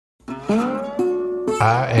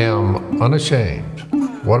I am unashamed.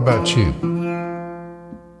 What about you?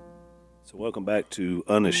 So welcome back to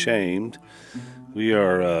Unashamed. We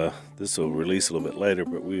are, this will release a little bit later,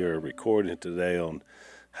 but we are recording today on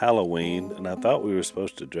Halloween, and I thought we were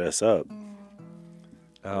supposed to dress up.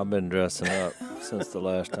 I've been dressing up since the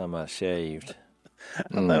last time I shaved. I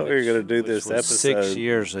thought we were going to do this was episode 6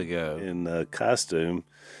 years ago. in costume.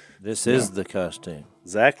 This is the costume.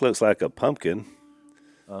 Zach looks like a pumpkin.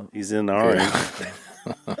 He's in orange.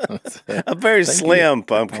 A very slim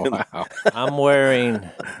pumpkin. Wow. I'm wearing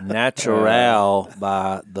Natural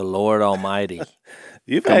by the Lord Almighty.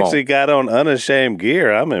 You've Come actually got on unashamed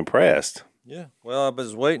gear. I'm impressed. Yeah. Well, I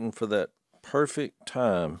was waiting for that perfect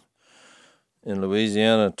time in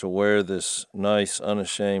Louisiana to wear this nice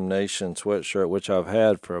Unashamed Nation sweatshirt, which I've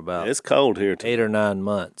had for about It's cold here, too. 8 or 9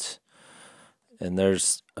 months. And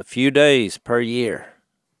there's a few days per year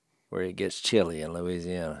where it gets chilly in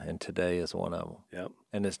Louisiana, and today is one of them. Yep.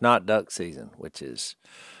 And it's not duck season, which is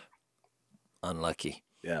unlucky.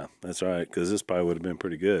 Yeah, that's right, because this probably would have been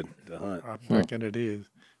pretty good to hunt. I'm thinking it is.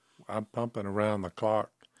 I'm pumping around the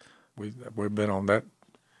clock. We've been on that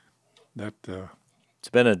It's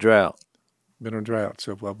been a drought. been a drought,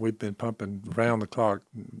 so we've been pumping round the clock.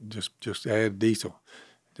 Just add diesel,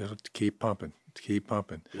 just to keep pumping,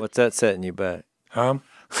 What's that setting you back? Huh?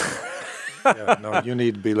 Yeah, no, you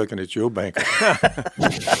need to be looking at your bank account.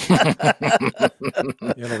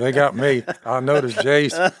 They got me. I noticed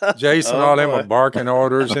Jason, all them are barking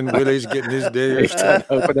orders, and Willie's getting his deals.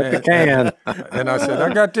 Open up the can. And I said,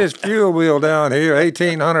 I got this fuel wheel down here,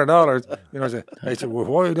 $1,800. I said, they said, well,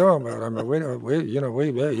 what are you doing about it? I mean,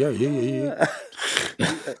 yeah.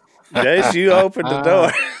 Jace, you opened the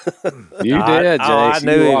door. You did, Jason. I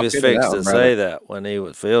knew he walked was in fixed and to out, say brother. that when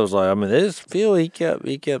he feels like. I mean, this fuel he kept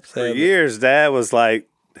For saying. years, Dad was like,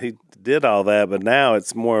 he did all that, but now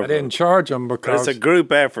it's more I of didn't charge them it's because a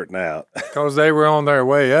group effort now. they were on their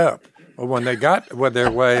way up. Well, when they got their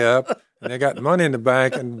way up, and they got money in the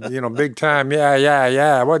bank, and big time,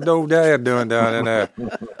 yeah. What old Dad doing down in there?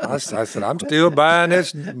 I said, I'm still buying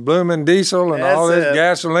this blooming diesel and all That's this it.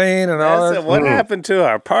 gasoline and all I that. said, what happened to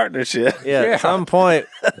our partnership? Yeah, Yeah. at some point,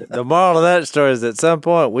 the moral of that story is at some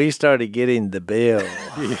point we started getting the bill.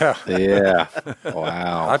 Yeah. Yeah.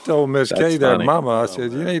 Wow. I told Miss That's Kay, their funny. mama, I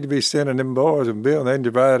said, you need to be sending them boys a bill, and they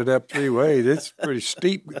divide it up 3 ways. It's pretty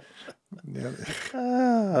steep. I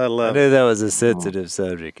I love it. knew that was a sensitive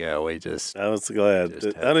subject. Yeah, we just I was glad. Just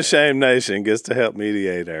The have Unashamed Nation gets to help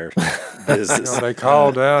mediate our business. They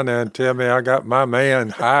call down there and tell me I got my man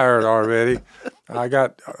hired already. I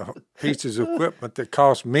got pieces of equipment that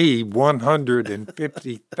cost me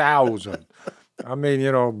 $150,000. I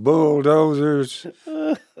mean, bulldozers.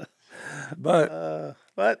 But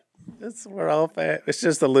But we're all it's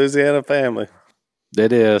just a Louisiana family.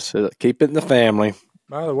 It is. Keep it in the family.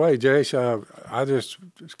 by the way, Jace, I just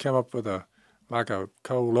came up with a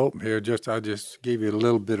cold open here. I just gave you a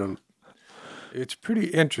little bit of. It's pretty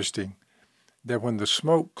interesting that when the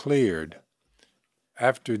smoke cleared,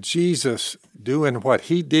 after Jesus doing what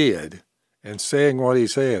he did and saying what he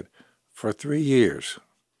said for 3 years,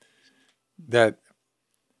 that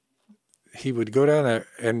he would go down there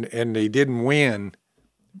and he didn't win,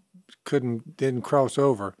 didn't cross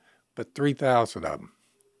over, but 3,000 of them.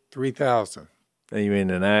 3,000. you mean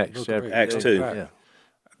in Acts Look chapter away. Acts 2. Yeah.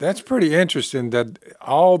 That's pretty interesting that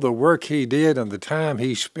all the work he did and the time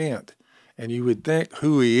he spent, and you would think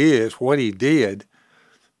who he is, what he did,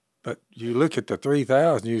 but you look at the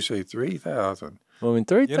 3,000, you say 3,000. Well, I mean,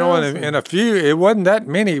 3,000. In a few, it wasn't that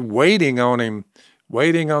many waiting on him,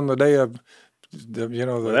 waiting on the day of,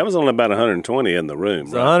 Well, that was only about 120 in the room,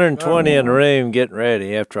 It's right? 120 in the room getting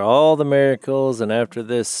ready after all the miracles and after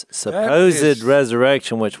this supposed is-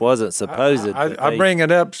 resurrection, which wasn't supposed. I bring it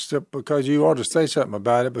up because you ought to say something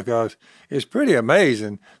about it, because it's pretty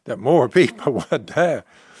amazing that more people would die.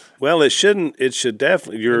 Well, it shouldn't. It should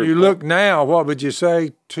definitely. You look now, what would you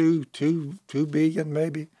say? 2 billion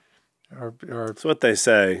maybe, or That's what they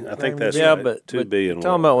say. I think that's yeah, right. but 2 billion.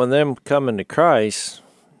 talking about when them coming to Christ,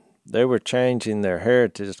 they were changing their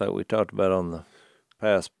heritage, like we talked about on the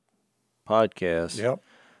past podcast. yep.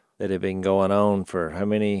 That had been going on for how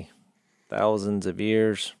many thousands of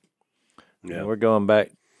years? Yeah. And we're going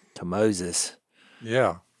back to Moses.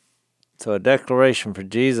 Yeah. So a declaration for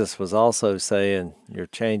Jesus was also saying you're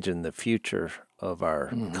changing the future of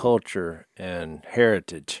our culture and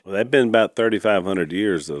heritage. Well, they've been about 3,500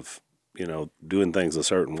 years of doing things a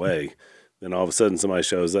certain way. Then all of a sudden somebody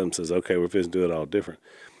shows up and says, "Okay, we're fixing to do it all different."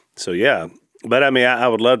 So yeah, but I mean, I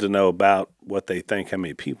would love to know about what they think, how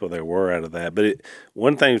many people there were out of that. But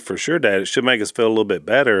one thing for sure, Dad, it should make us feel a little bit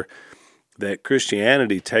better that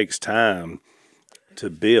Christianity takes time to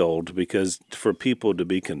build because for people to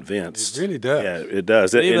be convinced. It really does. Yeah, it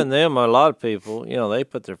does. Even them, a lot of people, they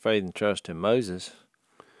put their faith and trust in Moses,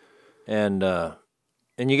 and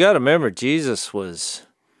you got to remember, Jesus was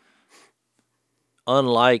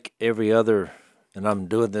unlike every other, and I'm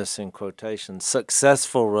doing this in quotation,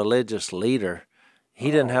 successful religious leader. He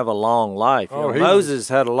didn't have a long life. Moses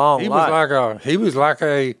had a long life. He was like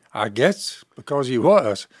a, I guess, because he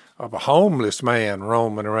was, of a homeless man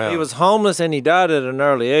roaming around. He was homeless and he died at an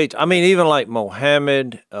early age. I mean, even like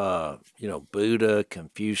Mohammed, Buddha,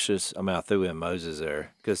 Confucius. I mean, I threw in Moses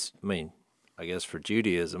there because, I guess for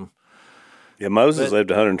Judaism. Yeah, Moses lived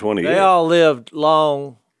 120 years. They all lived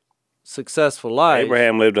long, successful lives.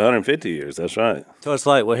 Abraham lived 150 years. That's right. So it's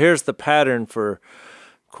like, well, here's the pattern for,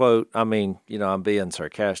 quote, I'm being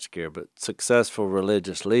sarcastic here, but successful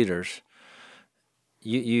religious leaders.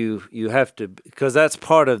 You have to, because that's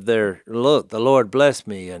part of their, look, the Lord blessed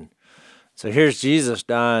me. And so here's Jesus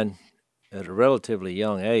dying at a relatively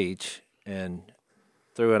young age and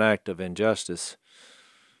through an act of injustice,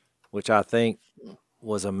 which I think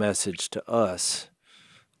was a message to us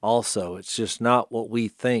also. It's just not what we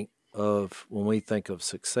think of when we think of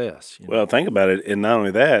success. Well, think about it. And not only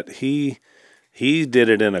that, he did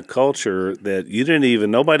it in a culture that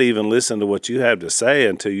nobody even listened to what you have to say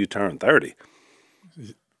until you turn 30.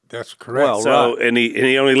 That's correct. Well, So, right. and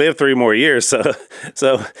he only lived 3 more years. So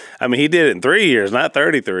he did it in 3 years, not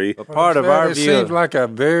 33. But part of our it view, seemed like a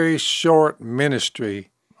very short ministry,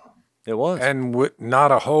 it was. and with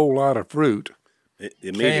not a whole lot of fruit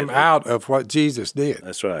Immediately. came out of what Jesus did.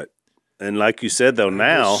 That's right. And like you said, though,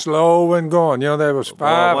 now Slow and going. There was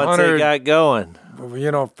Well, once it 500. got going,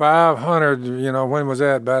 500. When was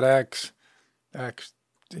that? About Acts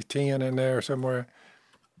 10 in there somewhere.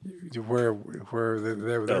 Where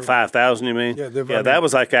they were 5,000, you mean? Yeah, that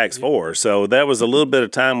was like Acts 4. So that was a little bit of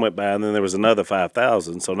time went by, and then there was another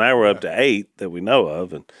 5,000. So now we're up to 8 that we know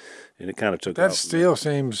of, and it kind of took That off. still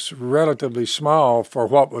seems relatively small for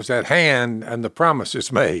what was at hand and the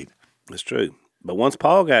promises made. It's true. But once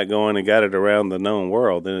Paul got going and got it around the known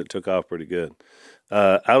world, then it took off pretty good.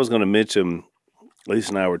 I was going to mention, Lisa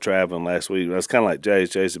and I were traveling last week. That's kind of like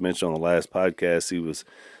Jason mentioned on the last podcast.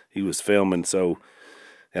 He was filming,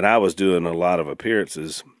 and I was doing a lot of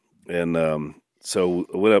appearances. And so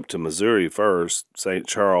I went up to Missouri first, St.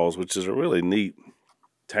 Charles, which is a really neat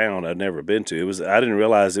town I'd never been to. I didn't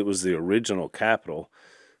realize it was the original capital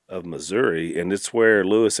of Missouri, and it's where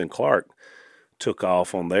Lewis and Clark took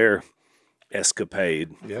off on their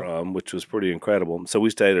escapade from, which was pretty incredible. So we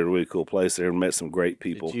stayed at a really cool place there and met some great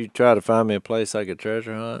people. did you try to find me a place I could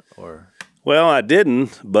treasure hunt, or? Well, I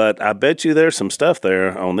didn't, but I bet you there's some stuff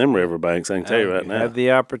there on them riverbanks. I can tell you right now. Have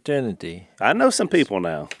the opportunity. I know some people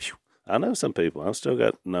now. I've still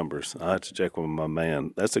got numbers. I have to check with my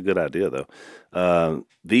man. That's a good idea, though.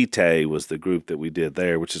 Vitae was the group that we did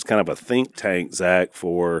there, which is kind of a think tank, Zach,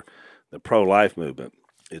 for the pro-life movement.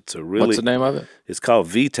 It's a really. What's the name of it? It's called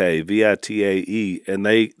Vitae, Vitae, and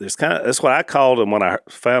that's what I called them when I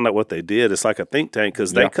found out what they did. It's like a think tank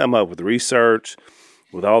because they come up with research,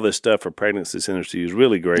 with all this stuff for pregnancy centers to use.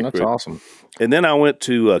 Really great. That's group. awesome. And then I went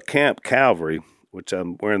to Camp Calvary, which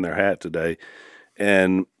I'm wearing their hat today,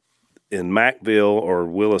 and in Mackville or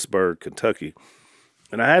Willisburg, Kentucky.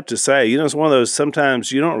 And I have to say, it's one of those,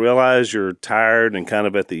 sometimes you don't realize you're tired and kind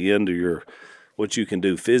of at the end of what you can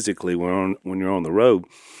do physically when you're on the road,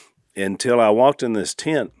 until I walked in this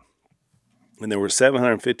tent, and there were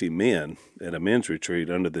 750 men at a men's retreat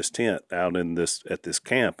under this tent out at this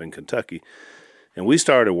camp in Kentucky. And we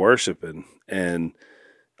started worshiping, and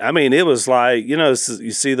it was like,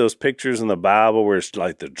 you see those pictures in the Bible where it's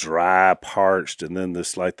like the dry, parched, and then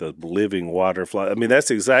this like the living water flow.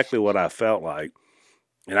 That's exactly what I felt like.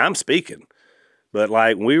 And I'm speaking, but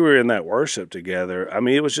like we were in that worship together.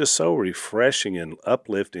 It was just so refreshing and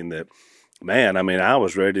uplifting that, man, I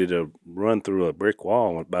was ready to run through a brick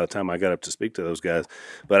wall by the time I got up to speak to those guys.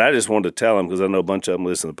 But I just wanted to tell them, because I know a bunch of them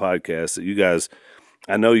listen to the podcast, that you guys,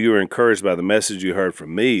 I know you were encouraged by the message you heard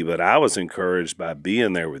from me, but I was encouraged by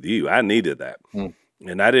being there with you. I needed that.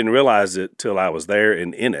 And I didn't realize it till I was there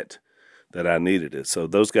and in it that I needed it. So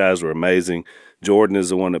those guys were amazing. Jordan is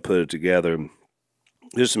the one that put it together.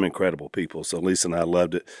 There's some incredible people. So Lisa and I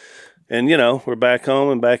loved it. And, we're back home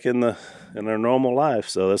and back in our normal life.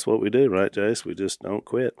 So that's what we do, right, Jace? We just don't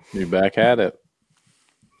quit. You're back at it.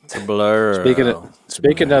 It's a blur.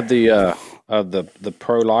 Speaking of the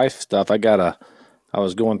pro-life stuff, I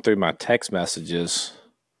was going through my text messages,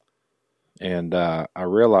 and I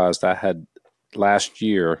realized I had last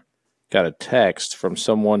year got a text from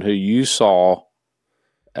someone who you saw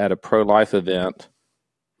at a pro-life event,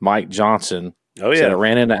 Mike Johnson, Oh, He said, yeah. I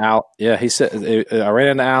ran into Al. Yeah, he said I ran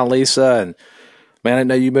into Al and Lisa, and man, I didn't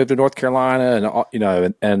know you moved to North Carolina,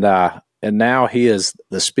 and and now he is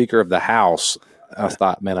the Speaker of the House. I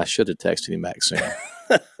thought, man, I should have texted him back sooner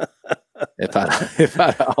if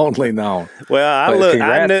I'd only known. Well, But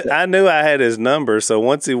congrats. I knew I had his number, so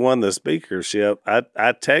once he won the speakership, I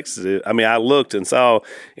texted it. I mean, I looked and saw,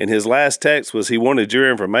 and his last text was he wanted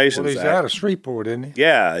your information. Well, he's Zach. out of Shreveport, isn't he?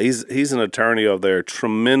 Yeah, he's an attorney over there,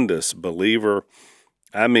 tremendous believer.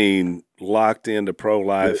 I mean, locked into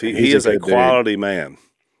pro-life. He He's is a a good dude. quality man,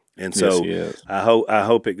 and so Yes, he is. I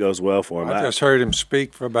hope it goes well for him. I just heard him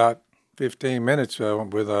speak for about 15 minutes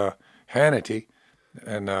with Hannity,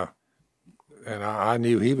 and I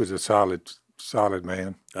knew he was a solid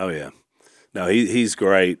man. Oh yeah, no, he's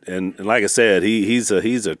great, and like I said, he's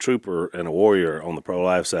a trooper and a warrior on the pro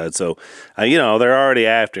life side. So, they're already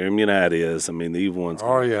after him. You know how it is. I mean, the evil ones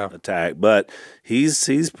attack, but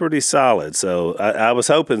he's pretty solid. So I was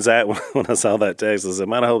hoping Zach, when I saw that text, I said,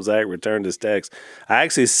 "Man, I hope Zach returned his text." I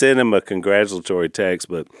actually sent him a congratulatory text,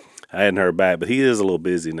 but I hadn't heard back. But he is a little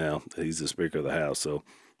busy now. He's the Speaker of the House, so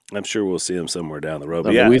I'm sure we'll see him somewhere down the road.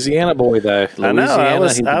 But The Louisiana boy, though. I know. I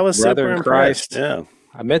was he's a super brother in impressed. Christ. Yeah.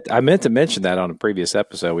 I meant to mention that on a previous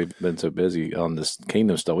episode. We've been so busy on this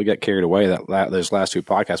kingdom stuff. We got carried away those last two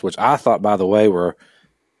podcasts, which I thought, by the way, were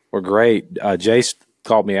great. Jace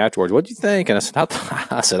called me afterwards. What'd you think? And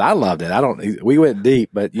I said I loved it. We went deep,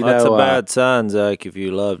 but That's a bad sign, Zach, if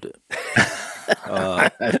you loved it.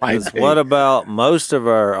 What about most of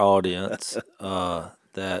our audience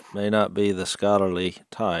that may not be the scholarly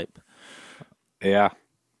type? Yeah,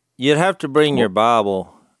 You'd have to bring your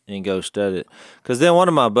Bible and go study it. Because then one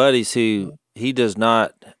of my buddies he does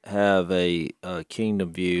not have a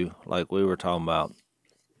kingdom view like we were talking about.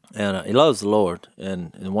 And he loves the Lord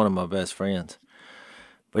and one of my best friends.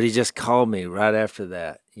 But he just called me right after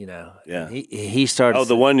that, Yeah. And he started. Oh,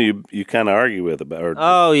 the one you kind of argue with about, or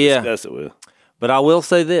discuss it with. But I will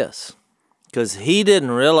say this, because he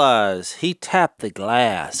didn't realize he tapped the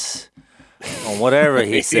glass on whatever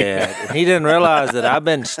he said. And he didn't realize that I've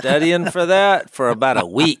been studying for that for about a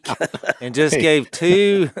week and just gave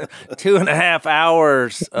 2.5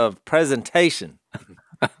 hours of presentation.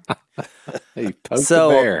 he poked the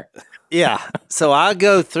bear. Yeah. So I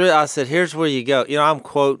go through, I said, here's where you go. I'm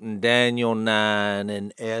quoting Daniel 9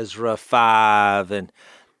 and Ezra 5. And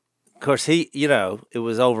of course, it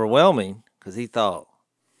was overwhelming because he thought,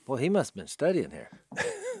 well, he must have been studying here.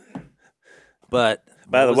 But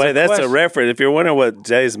by the way, that's a reference. If you're wondering what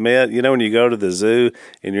Jay's meant, when you go to the zoo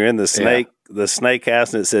and you're in the snake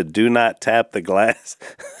house and it said, "Do not tap the glass."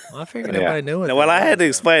 Well, I figured everybody knew it. Well, I had to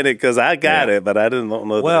explain it because I got it, but I didn't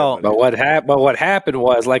know. Well, but what happened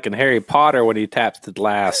was, like in Harry Potter, when he taps the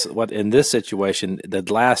glass. What in this situation, the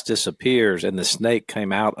glass disappears and the snake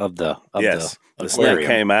came out of the snake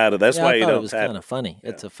came out of. That's why you don't. It was kind of funny. Yeah.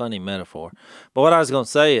 It's a funny metaphor. But what I was going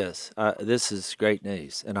to say is, this is great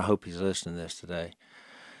news, and I hope he's listening to this today.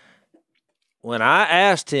 When I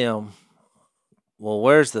asked him, well,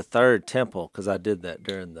 where's the third temple? Because I did that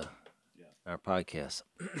during our podcast.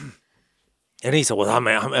 And he said, well,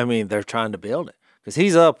 I mean, they're trying to build it. Because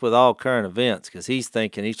he's up with all current events, because he's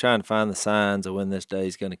trying to find the signs of when this day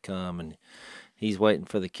is going to come, and he's waiting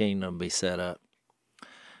for the kingdom to be set up.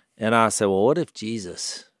 And I said, well, what if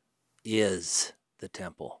Jesus is the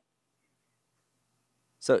temple?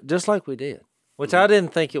 So just like we did, which I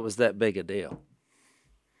didn't think it was that big a deal.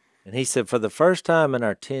 And he said, for the first time in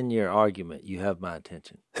our 10-year argument, you have my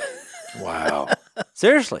attention. Wow.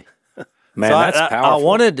 Seriously. Man, so that's powerful. I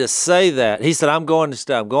wanted to say that. He said, I'm going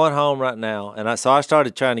home right now. And so I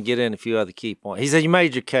started trying to get in a few other key points. He said, you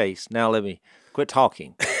made your case. Now let me quit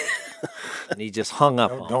talking. And he just hung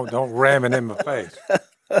up on me. Don't ram it in my face.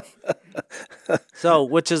 So,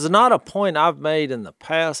 which is not a point I've made in the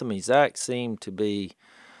past. I mean, Zach seemed to be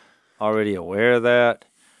already aware of that,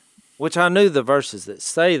 which I knew the verses that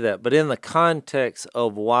say that, but in the context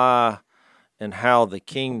of why and how the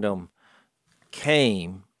kingdom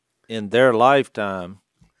came in their lifetime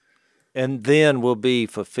and then will be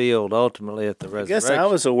fulfilled ultimately at the resurrection. I guess I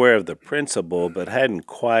was aware of the principle, but hadn't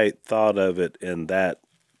quite thought of it in that.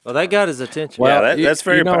 Well, that got his attention. Well, that's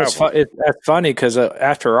very powerful. That's funny because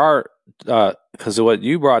after because of what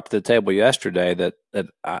you brought to the table yesterday that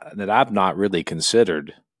I've not really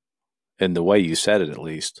considered in the way you said it, at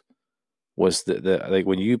least, was like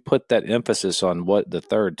when you put that emphasis on what the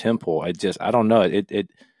third temple, I don't know,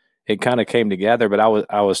 it kind of came together. But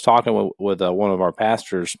I was talking with one of our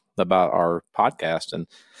pastors about our podcast, and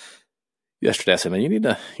yesterday I said, man, you need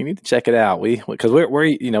to check it out. Because we've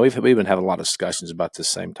been having a lot of discussions about this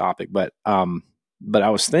same topic, but I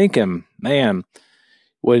was thinking, man,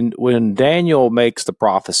 when Daniel makes the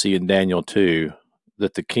prophecy in Daniel 2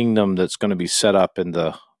 that the kingdom that's going to be set up in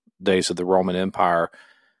the days of the Roman Empire,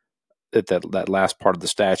 that last part of the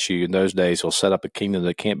statue, in those days he'll set up a kingdom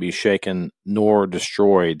that can't be shaken nor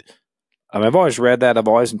destroyed. I mean, I've always read that. I've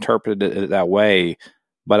always interpreted it that way,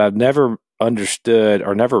 but I've never understood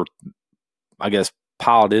or never, I guess,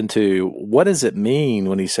 piled into what does it mean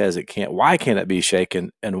when he says it can't, why can't it be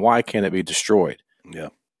shaken and why can't it be destroyed? Yeah.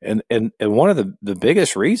 And one of the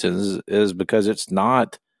biggest reasons is because it's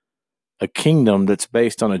not a kingdom that's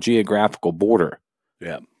based on a geographical border.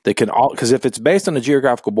 Yeah. They can all, because if it's based on a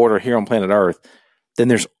geographical border here on planet Earth, then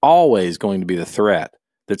there's always going to be the threat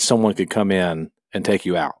that someone could come in and take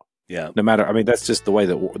you out. Yeah. No matter, I mean, that's just the way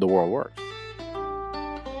that the world works.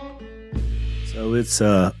 So it's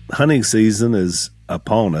hunting season is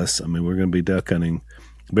upon us. I mean, we're going to be duck hunting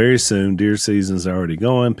very soon. Deer season's already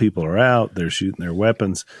going. People are out. They're shooting their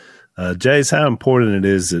weapons. Jace, how important it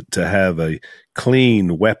is to have a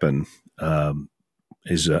clean weapon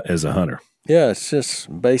as a hunter? Yeah, it's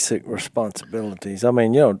just basic responsibilities. I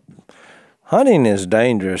mean, hunting is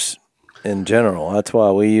dangerous in general. That's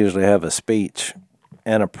why we usually have a speech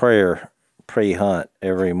and a prayer pre-hunt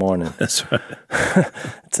every morning. That's right.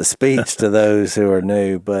 It's a speech to those who are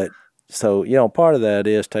new, but so, part of that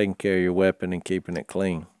is taking care of your weapon and keeping it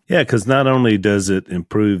clean. Yeah, because not only does it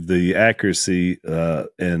improve the accuracy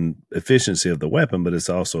and efficiency of the weapon, but it's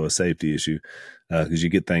also a safety issue because you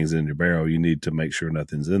get things in your barrel, you need to make sure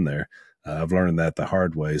nothing's in there. I've learned that the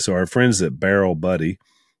hard way. So our friends at Barrel Buddy,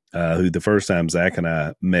 who the first time Zach and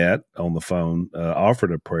I met on the phone,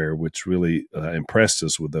 offered a prayer, which really impressed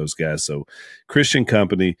us with those guys. So Christian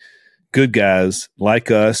company, good guys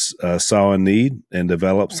like us, saw a need and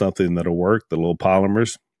developed something that'll work, the little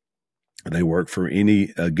polymers. They work for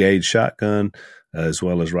any gauge shotgun as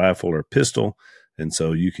well as rifle or pistol. And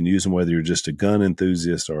so you can use them whether you're just a gun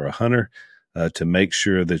enthusiast or a hunter to make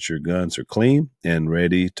sure that your guns are clean and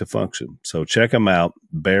ready to function. So check them out.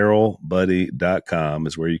 BarrelBuddy.com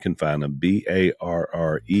is where you can find them.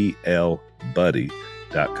 BARREL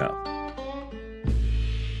Buddy.com.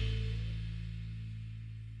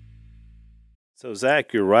 So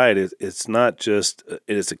Zach, you're right. It's not just,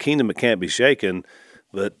 it's a kingdom that can't be shaken.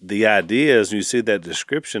 But the idea is, you see that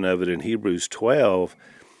description of it in Hebrews 12,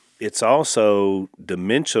 it's also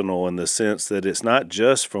dimensional in the sense that it's not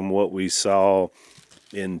just from what we saw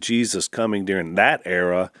in Jesus coming during that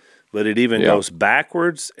era, but it even goes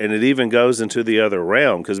backwards and it even goes into the other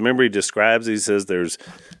realm. Because remember, he says there's,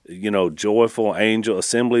 joyful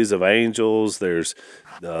assemblies of angels, there's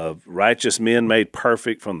righteous men made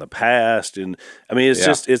perfect from the past. And I mean,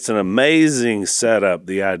 it's an amazing setup,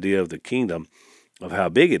 the idea of the kingdom, of how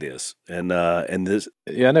big it is, and this.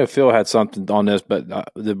 Yeah, I know Phil had something on this,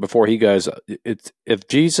 but before he goes, it's if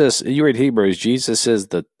Jesus, you read Hebrews, Jesus is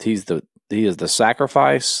he is the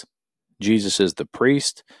sacrifice, Jesus is the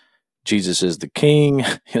priest, Jesus is the king,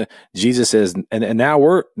 Jesus is, and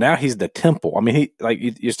now he's the temple. I mean,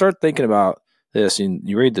 you start thinking about this, and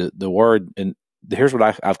you read the word, and here's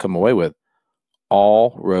what I've come away with: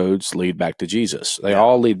 all roads lead back to Jesus. They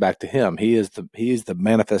all lead back to him. He is the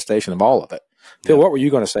manifestation of all of it. Phil, what were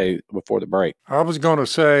you going to say before the break? I was going to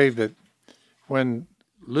say that when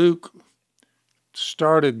Luke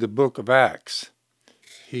started the book of Acts,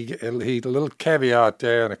 he a little caveat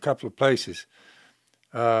there in a couple of places.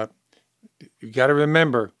 You got to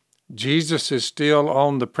remember, Jesus is still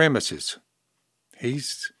on the premises.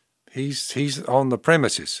 He's on the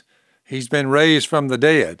premises. He's been raised from the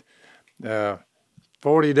dead.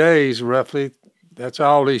 40 days roughly. That's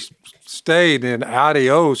all he stayed in.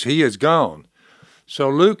 Adios, he is gone. So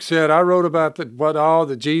Luke said, I wrote about what all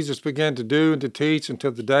that Jesus began to do and to teach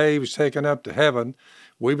until the day he was taken up to heaven.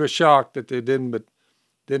 We were shocked that there didn't but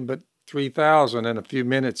 3,000 in a few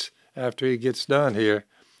minutes after he gets done here,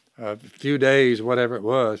 a few days, whatever it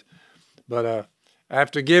was. But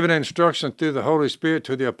after giving instruction through the Holy Spirit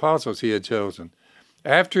to the apostles he had chosen,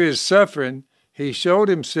 after his suffering, he showed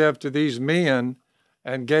himself to these men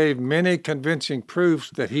and gave many convincing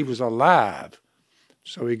proofs that he was alive.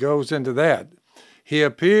 So he goes into that. He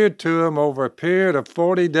appeared to them over a period of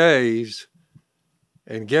 40 days,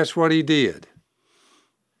 and guess what he did?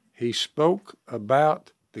 He spoke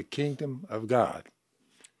about the kingdom of God.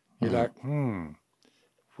 You're like,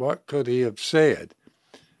 what could he have said?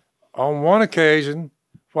 On one occasion,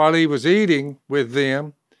 while he was eating with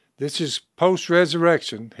them, this is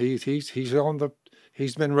post-resurrection, he's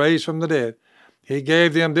been raised from the dead, he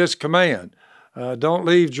gave them this command, don't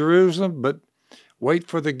leave Jerusalem, but wait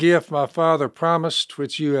for the gift my Father promised,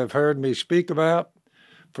 which you have heard me speak about.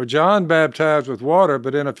 For John baptized with water,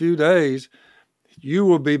 but in a few days you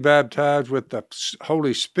will be baptized with the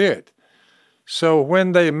Holy Spirit. So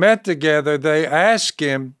when they met together, they asked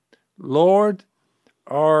him, Lord,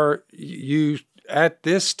 are you at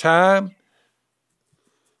this time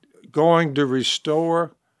going to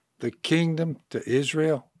restore the kingdom to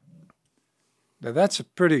Israel? Now that's a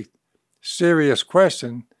pretty serious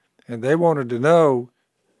question, and they wanted to know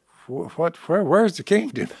where's the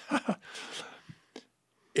kingdom?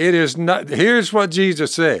 It is not. Here's what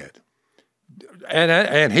Jesus said,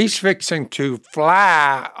 and he's fixing to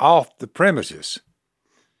fly off the premises.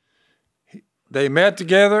 They met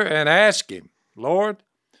together and asked him, Lord,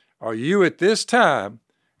 are you at this time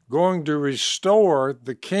going to restore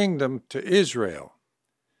the kingdom to Israel?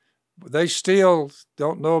 They still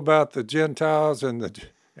don't know about the Gentiles and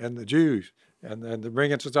the Jews, and they're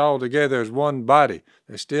bringing us all together as one body.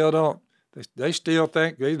 They still don't. They still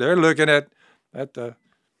think they're looking at the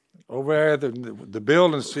over there. The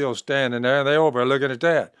building's still standing there, and they're over looking at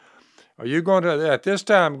that. Are you going to at this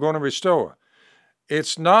time going to restore?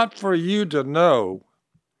 It's not for you to know,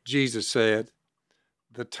 Jesus said,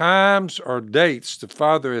 the times or dates the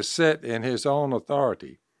Father has set in his own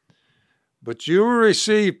authority. But you will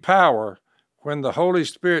receive power when the Holy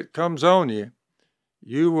Spirit comes on you.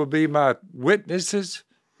 You will be my witnesses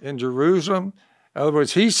in Jerusalem. In other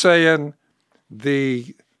words, he's saying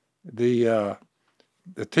the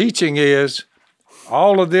teaching is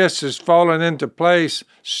all of this is falling into place.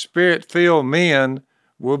 Spirit-filled men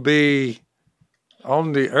will be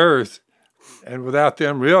on the earth, and without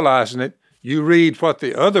them realizing it, you read what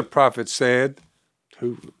the other prophets said,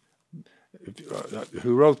 who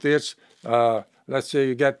wrote this. Let's say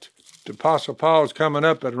you got the Apostle Paul's coming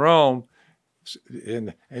up in Rome,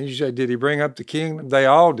 and you say, did he bring up the kingdom? They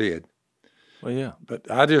all did. Well, yeah. But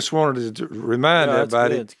I just wanted to remind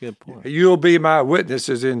everybody, that's a good point. You'll be my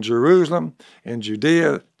witnesses in Jerusalem, in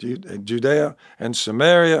Judea, and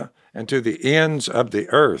Samaria, and to the ends of the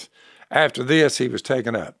earth. After this, he was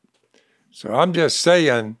taken up. So I'm just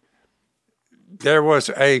saying,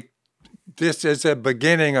 this is a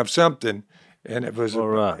beginning of something, and it was,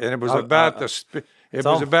 right. and it was about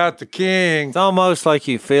the king. It's almost like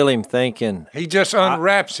you feel him thinking. He just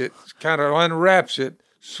unwraps it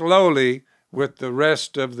slowly with the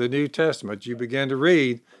rest of the New Testament. You begin to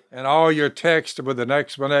read, and all your text with an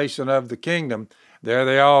explanation of the kingdom, there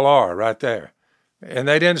they all are, right there. And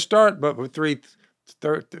they didn't start but with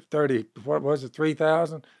 30, what was it,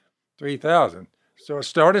 3,000? 3,000. So it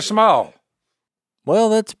started small. Well,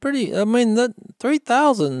 that's pretty. I mean, that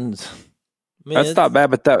 3,000. That's not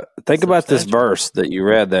bad, but think about this verse that you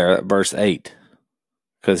read there, verse 8,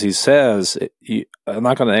 because he says, "I'm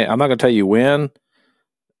not going to tell you when,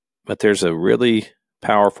 but there's a really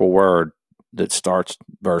powerful word that starts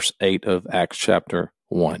verse 8 of Acts chapter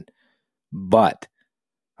 1. But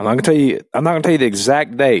I'm not going to tell you the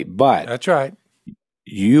exact date, but That's right.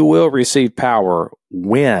 You will receive power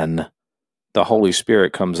when the Holy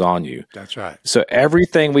Spirit comes on you." That's right. So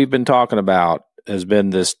everything we've been talking about has been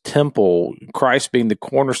this temple, Christ being the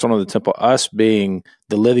cornerstone of the temple, us being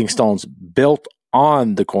the living stones built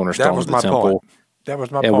on the cornerstone of the temple. Point. That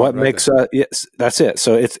was my point. And what makes yes, that's it.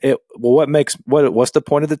 So what's the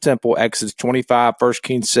point of the temple? Exodus 25, 1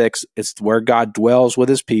 Kings 6. It's where God dwells with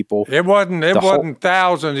his people. It wasn't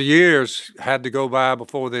thousands of years had to go by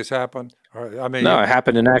before this happened. No, it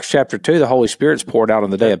happened in Acts chapter 2. The Holy Spirit's poured out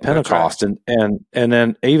on the day of Pentecost. Right. And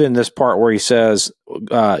then even this part where he says,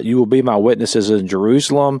 you will be my witnesses in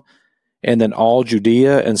Jerusalem, and then all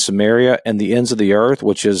Judea and Samaria and the ends of the earth,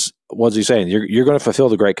 which is, what's he saying? You're going to fulfill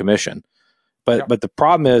the Great Commission. But the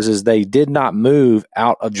problem is they did not move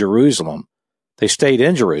out of Jerusalem. They stayed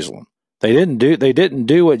in Jerusalem. They didn't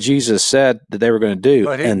do what Jesus said that they were going to do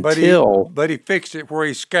but he fixed it where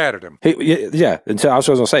he scattered them.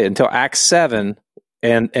 Until Acts 7,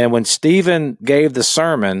 and when Stephen gave the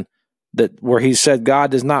sermon where he said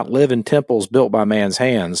God does not live in temples built by man's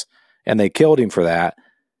hands, and they killed him for that.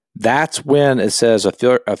 That's when it says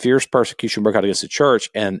a fierce persecution broke out against the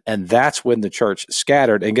church, and that's when the church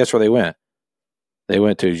scattered. And guess where they went? They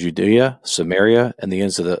went to Judea, Samaria, and the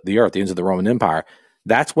ends of the earth, the ends of the Roman Empire.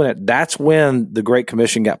 That's when the Great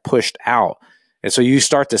Commission got pushed out. And so you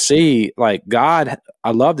start to see, like, God,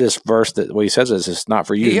 I love this verse that what he says is it's not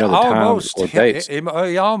for you to know the times or dates.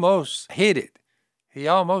 He almost hid it. He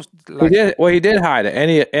almost he did hide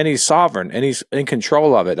it, and he's sovereign, and he's in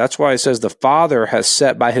control of it. That's why it says the Father has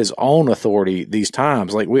set by his own authority these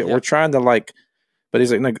times. Like we're trying to but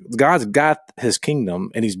he's like, God's got his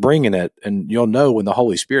kingdom, and he's bringing it, and you'll know when the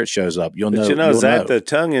Holy Spirit shows up. The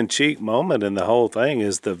tongue-in-cheek moment in the whole thing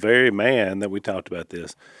is the very man that we talked about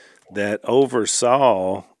this, that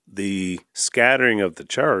oversaw the scattering of the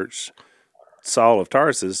church, Saul of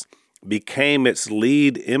Tarsus, became its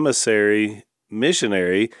lead emissary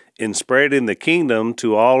missionary in spreading the kingdom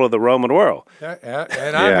to all of the Roman world.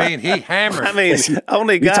 I mean, he hammered. I mean,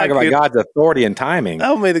 only You God talk about could, God's authority and timing.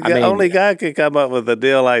 only God could come up with a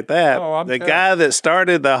deal like that. Oh, I'm the telling guy that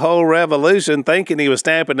started the whole revolution, thinking he was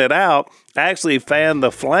stamping it out, actually fanned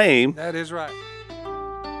the flame. That is right.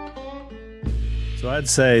 So I'd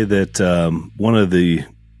say that one of the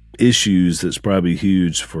issues that's probably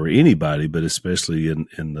huge for anybody, but especially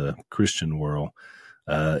in the Christian world,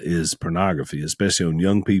 is pornography, especially on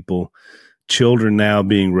young people, children now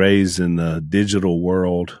being raised in the digital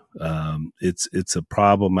world. It's a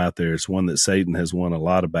problem out there. It's one that Satan has won a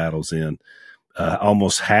lot of battles in.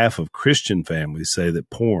 Almost half of Christian families say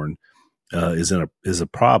that porn is a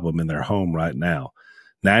problem in their home right now.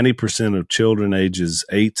 90% of children ages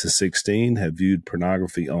 8 to 16 have viewed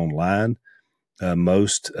pornography online.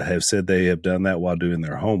 Most have said they have done that while doing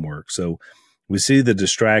their homework. So we see the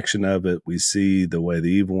distraction of it. We see the way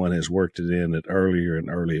the evil one has worked it in at earlier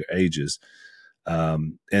and earlier ages.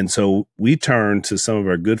 And so we turn to some of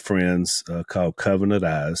our good friends called Covenant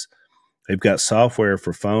Eyes. They've got software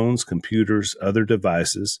for phones, computers, other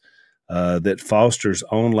devices that fosters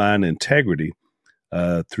online integrity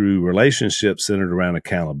through relationships centered around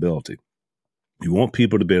accountability. You want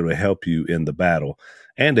people to be able to help you in the battle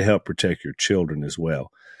and to help protect your children as well.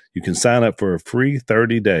 You can sign up for a free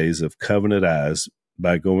 30 days of Covenant Eyes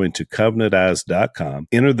by going to covenanteyes.com.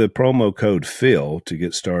 Enter the promo code PHIL to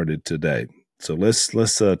get started today. So let's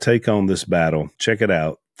take on this battle. Check it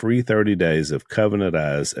out. Free 30 days of Covenant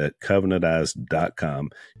Eyes at covenanteyes.com.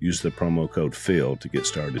 Use the promo code PHIL to get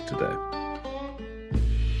started today.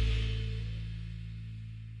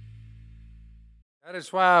 That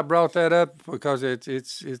is why I brought that up, because it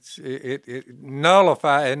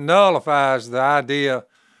nullifies the idea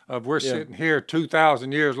of we're sitting here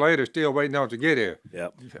 2,000 years later still waiting on it to get here.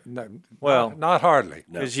 Yep. Well, not hardly.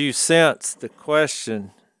 because you sense the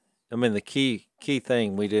question. I mean, the key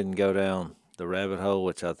thing, we didn't go down the rabbit hole,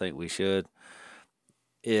 which I think we should,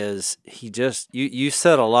 is you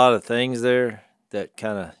said a lot of things there that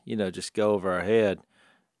kind of, just go over our head.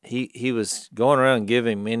 He was going around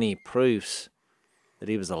giving many proofs that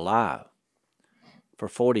he was alive for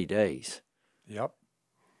 40 days. Yep.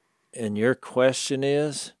 And your question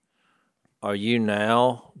is, are you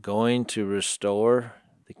now going to restore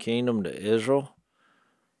the kingdom to Israel?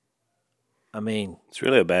 I mean, It's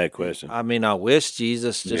really a bad question. I wish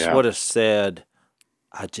Jesus just would have said,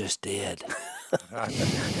 I just did.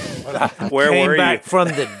 Where Came were back you? from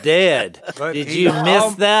the dead. But Did he you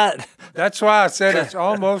miss that? That's why I said it's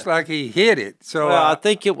almost like he hid it. So Well, I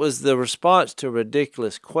think it was the response to a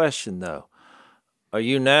ridiculous question, though. Are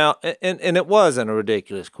you now, and it wasn't a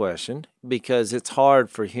ridiculous question, because it's hard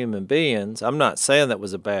for human beings. I'm not saying that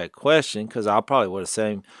was a bad question, because I probably would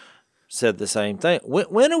have said the same thing.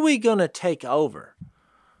 When are we going to take over?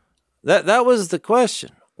 That was the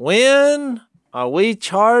question. When are we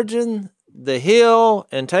charging the hill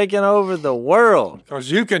and taking over the world? because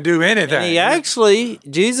you can do anything. And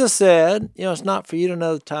Jesus said, it's not for you to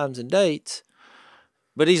know the times and dates.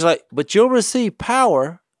 But he's like, but you'll receive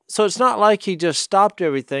power. So it's not like he just stopped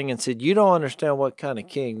everything and said, you don't understand what kind of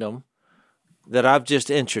kingdom that I've just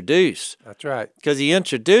introduced. That's right. Because he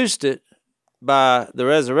introduced it by the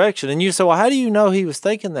resurrection. And you say, well, how do you know he was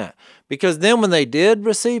thinking that? Because then when they did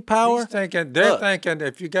receive power, They're Look. thinking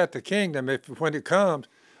if you got the kingdom, when it comes,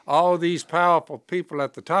 all these powerful people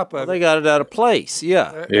at the top of they it. got it out of place.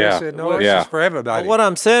 Yeah. They Yeah. said, no, this Yeah. is for everybody. But what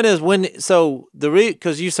I'm saying is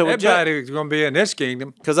because you said, well, Everybody is going to be in this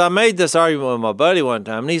kingdom. because I made this argument with my buddy one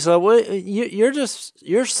time, and he said, well,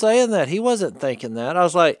 you're saying that. He wasn't thinking that. I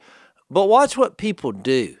was like, but watch what people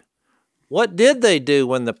do. What did they do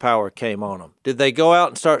when the power came on them? Did they go out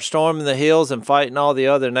and start storming the hills and fighting all the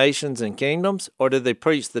other nations and kingdoms? Or did they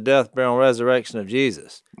preach the death, burial, and resurrection of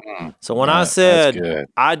Jesus? So when I That's said, good.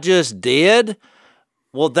 I just did,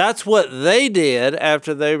 well, that's what they did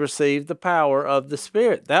after they received the power of the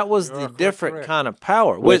Spirit. That was the different correct. kind of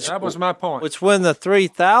power, which That was my point. which when the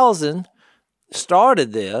 3,000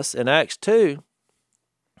 started this in Acts 2,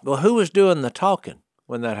 well, who was doing the talking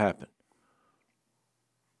when that happened?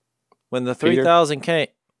 When the 3,000 came,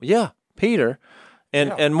 Peter,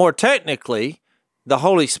 and more technically, the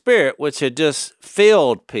Holy Spirit, which had just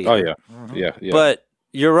filled Peter. Oh yeah, yeah. But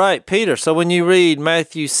you're right, Peter. So when you read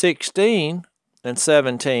Matthew 16 and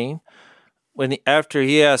 17, after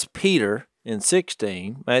he asked Peter in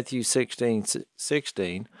 16, Matthew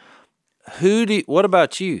 16, what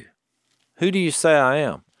about you? Who do you say I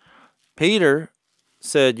am? Peter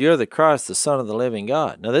said, you're the Christ, the Son of the living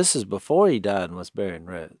God. Now, this is before he died and was buried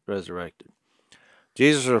and resurrected.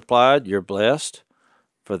 Jesus replied, "You're blessed,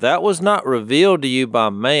 for that was not revealed to you by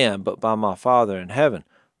man, but by my Father in heaven."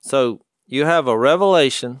 So you have a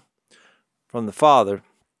revelation from the Father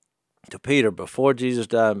to Peter before Jesus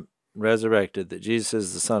died and resurrected that Jesus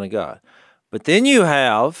is the Son of God. But then you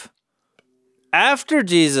have, after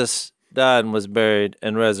Jesus died and was buried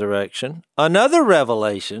and resurrection, another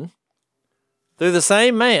revelation through the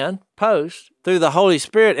same man, through the Holy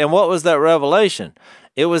Spirit. And what was that revelation?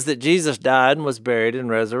 It was that Jesus died and was buried and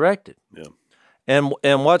resurrected. Yeah. And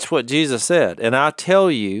watch what Jesus said. "And I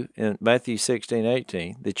tell you," in Matthew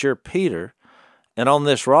 16:18, "that you're Peter, and on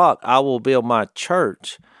this rock I will build my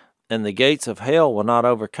church, and the gates of hell will not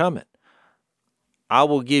overcome it. I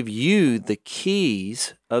will give you the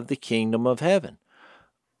keys of the kingdom of heaven."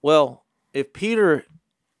 Well, if Peter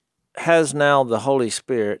has now the Holy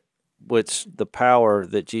Spirit, which the power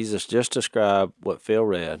that Jesus just described, what Phil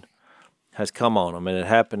read, has come on him, and it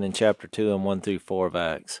happened in chapter 2 and 1 through 4 of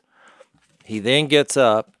Acts. He then gets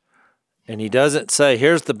up, and he doesn't say,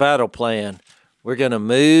 "Here's the battle plan. We're going to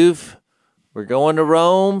move. We're going to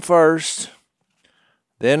Rome first.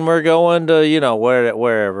 Then we're going to,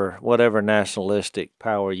 wherever, whatever nationalistic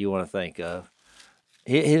power you want to think of."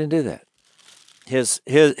 He didn't do that. His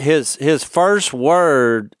first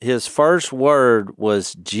word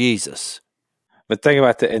was Jesus. But think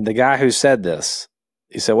about that. And the guy who said this,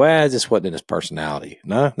 he said, "Well, it just wasn't in his personality."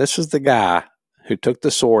 No, this was the guy who took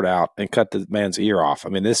the sword out and cut the man's ear off. I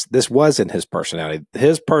mean, this wasn't his personality.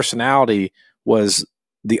 His personality was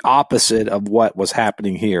the opposite of what was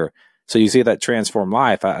happening here. So you see that transformed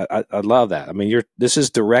life. I love that. I mean, this is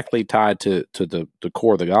directly tied to the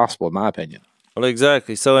core of the gospel, in my opinion. Well,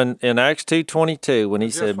 exactly. So in Acts 2:22, when he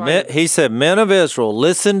said, "Men of Israel,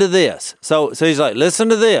 listen to this." So he's like, "Listen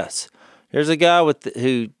to this." Here's a guy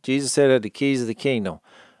who Jesus said had the keys of the kingdom.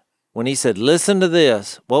 When he said, "Listen to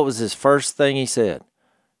this," what was his first thing he said?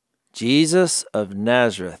 Jesus of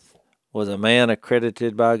Nazareth was a man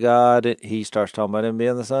accredited by God. He starts talking about him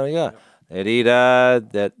being the Son of God. Yeah. That he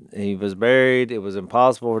died, that he was buried. It was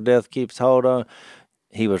impossible for death to keep its hold on.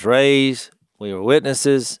 He was raised. We were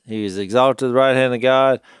witnesses. He was exalted to the right hand of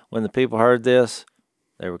God. When the people heard this,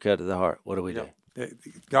 they were cut to the heart. What do we do?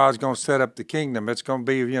 God's going to set up the kingdom. It's going to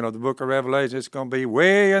be, the book of Revelation. It's going to be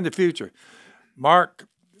way in the future. Mark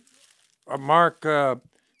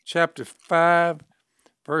chapter 5,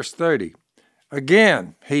 verse 30.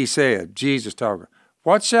 "Again, he said," Jesus talking,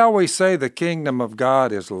 "what shall we say the kingdom of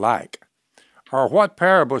God is like? Or what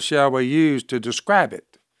parable shall we use to describe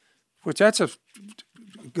it?" Which that's a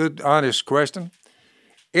good, honest question.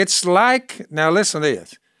 It's like, now listen to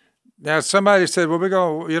this. Now somebody said, "Well, we're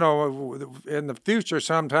going to, in the future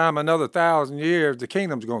sometime, another 1,000 years, the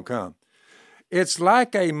kingdom's going to come." It's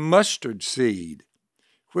like a mustard seed,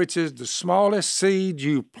 which is the smallest seed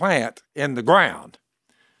you plant in the ground.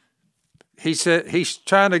 He said he's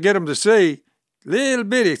trying to get them to see, little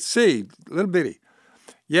bitty seed, little bitty.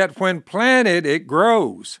 Yet when planted, it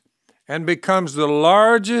grows and becomes the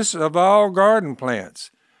largest of all garden plants,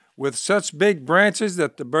 with such big branches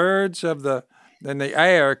that the birds in the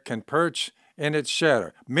air can perch in its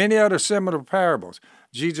shadow. Many other similar parables.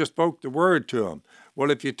 Jesus spoke the word to them.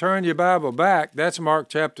 Well, if you turn your Bible back, that's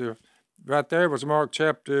right there was Mark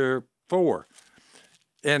chapter 4.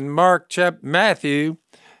 In Matthew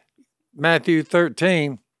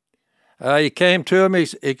 13, he came to him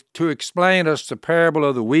to explain us the parable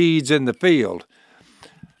of the weeds in the field.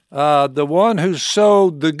 The one who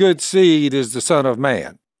sowed the good seed is the Son of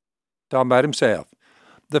Man, talking about himself.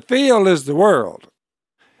 The field is the world,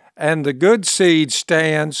 and the good seed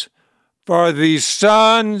stands for the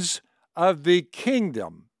sons of the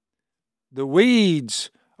kingdom. The weeds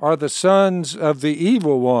are the sons of the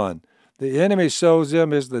evil one. The enemy sows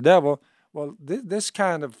them as the devil. Well, this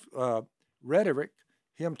kind of rhetoric,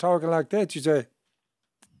 him talking like that, you say,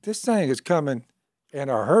 this thing is coming in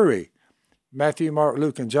a hurry. Matthew, Mark,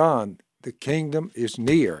 Luke, and John, the kingdom is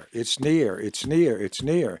near. It's near. It's near. It's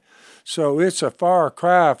near. So it's a far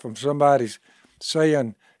cry from somebody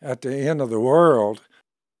saying at the end of the world,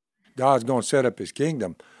 God's going to set up his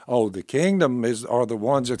kingdom. Oh, the kingdom are the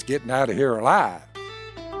ones that's getting out of here alive.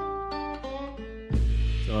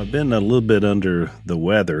 So I've been a little bit under the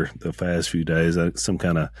weather the past few days, some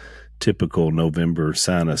kind of typical November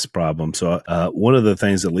sinus problem. So one of the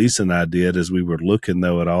things that Lisa and I did as we were looking,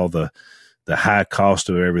 though, at all the high cost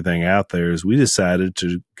of everything out there is we decided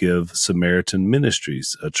to give Samaritan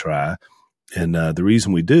Ministries a try. And the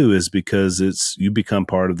reason we do is because you become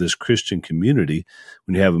part of this Christian community.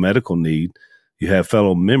 When you have a medical need, you have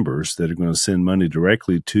fellow members that are going to send money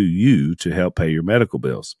directly to you to help pay your medical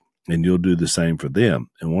bills. and you'll do the same for them.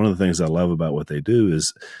 And one of the things I love about what they do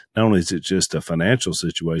is not only is it just a financial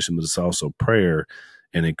situation, but it's also prayer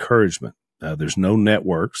and encouragement. There's no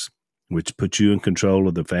networks, which puts you in control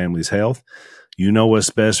of the family's health. You know what's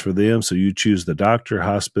best for them, so you choose the doctor,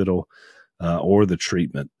 hospital, or the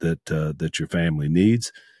treatment that your family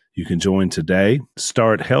needs. You can join today.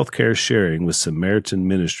 Start healthcare sharing with Samaritan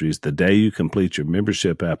Ministries the day you complete your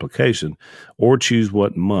membership application, or choose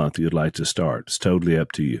what month you'd like to start. It's totally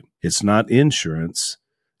up to you. It's not insurance.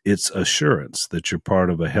 It's assurance that you're part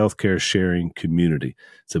of a healthcare sharing community.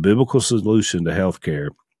 It's a biblical solution to healthcare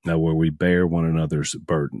where we bear one another's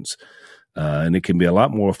burdens. And it can be a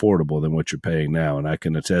lot more affordable than what you're paying now. And I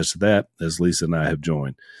can attest to that as Lisa and I have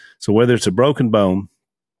joined. So whether it's a broken bone,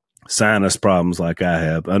 sinus problems like I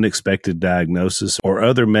have, unexpected diagnosis, or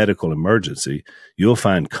other medical emergency, you'll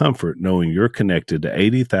find comfort knowing you're connected to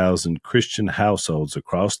 80,000 Christian households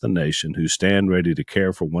across the nation who stand ready to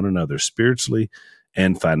care for one another spiritually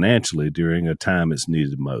and financially during a time it's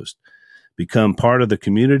needed most. Become part of the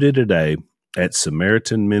community today at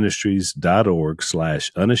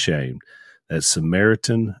SamaritanMinistries.org/unashamed. That's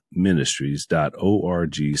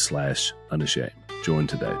SamaritanMinistries.org/unashamed. Join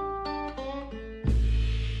today.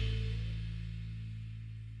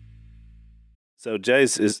 So,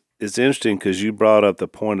 Jace, it's interesting because you brought up the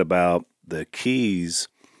point about the keys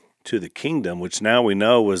to the kingdom, which now we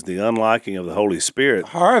know was the unlocking of the Holy Spirit.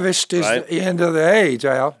 Harvest is Right. the end of the age,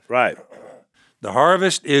 Al. Right. The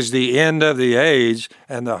harvest is the end of the age,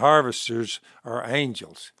 and the harvesters are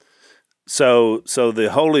angels. So the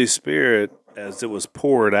Holy Spirit, as it was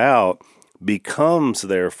poured out, becomes,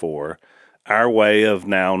 therefore, our way of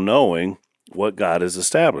now knowing what God has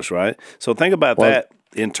established, right? So think about that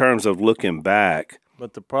in terms of looking back.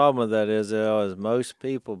 But the problem with that is most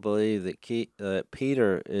people believe that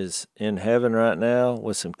Peter is in heaven right now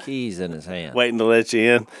with some keys in his hand. Waiting to let you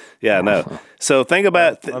in? Yeah, I know. So think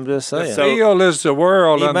about... I'm just saying. So- Seal is the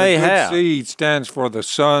world, He and may the good have. seed stands for the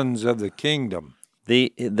sons of the kingdom.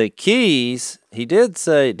 The keys, he did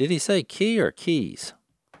he say key or keys?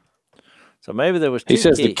 So maybe there was two He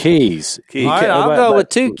says the keys. Key. All right, I'll go with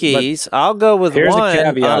two keys. I'll go with here's the one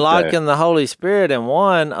caveat, unlocking the Holy Spirit and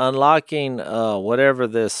one unlocking whatever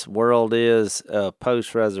this world is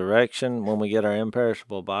post-resurrection when we get our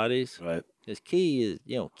imperishable bodies. Right. His key is,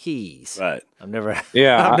 keys. Right. I've never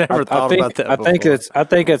Yeah, I've never thought about that before. I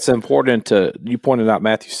think it's important to. You pointed out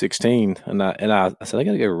Matthew 16, and I said I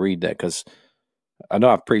got to go read that because I know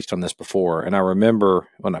I've preached on this before, and I remember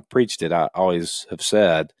when I preached it, I always have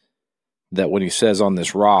said that when he says, "On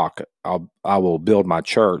this rock, I will build my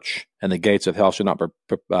church, and the gates of hell shall not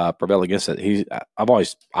prevail against it." I've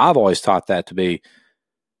always taught that to be.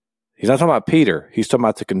 He's not talking about Peter. He's talking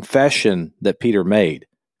about the confession that Peter made,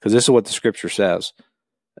 because this is what the scripture says.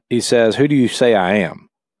 He says, "Who do you say I am?"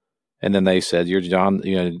 And then they said, "You're John.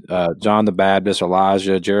 John the Baptist,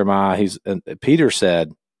 Elijah, Jeremiah." And Peter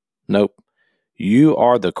said, "Nope. You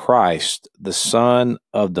are the Christ, the Son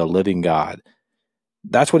of the living God."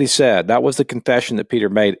 That's what he said. That was the confession that Peter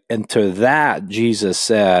made. And to that, Jesus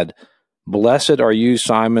said, "Blessed are you,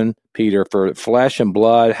 Simon Peter, for flesh and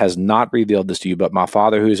blood has not revealed this to you, but my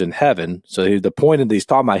Father who is in heaven." So the point that he's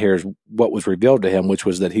talking about here is what was revealed to him, which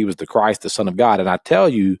was that he was the Christ, the Son of God. And I tell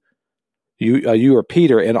you, you are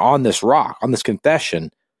Peter, and on this rock, on this confession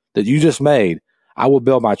that you just made, I will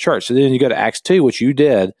build my church. So then you go to Acts 2, which you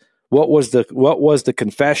did. What was the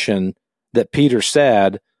confession that Peter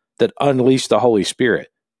said that unleashed the Holy Spirit?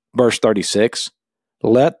 Verse 36,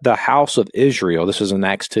 "Let the house of Israel," this is in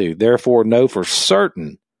Acts 2, "therefore know for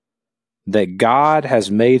certain that God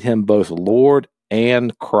has made him both Lord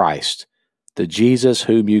and Christ, the Jesus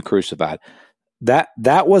whom you crucified." That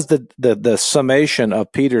was the summation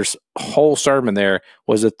of Peter's whole sermon there,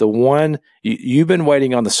 was that the one, you've been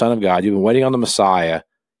waiting on the Son of God, you've been waiting on the Messiah,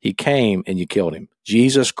 he came and you killed him.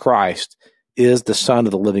 Jesus Christ is the Son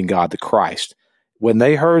of the living God, the Christ. When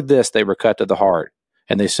they heard this, they were cut to the heart,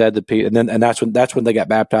 and they said to Peter, and that's when they got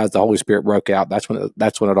baptized. The Holy Spirit broke out. That's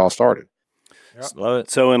when it all started. Love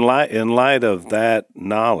it. So in light of that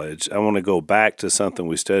knowledge, I want to go back to something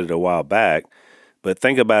we studied a while back, but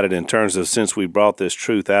think about it in terms of, since we brought this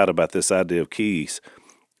truth out about this idea of keys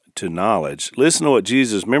to knowledge. Listen to what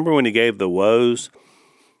Jesus, remember when he gave the woes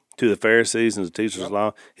to the Pharisees and the teachers of the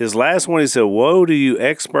law? His last one, he said, "Woe to you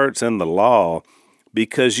experts in the law,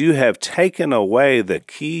 because you have taken away the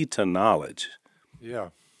key to knowledge." Yeah.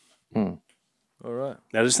 All right.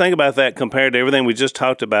 Now just think about that compared to everything we just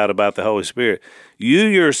talked about the Holy Spirit. You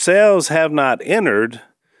yourselves have not entered,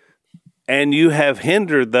 and you have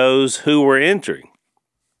hindered those who were entering.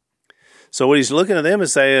 So what he's looking at them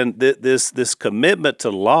is saying, this commitment to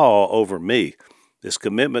law over me, this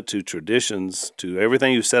commitment to traditions, to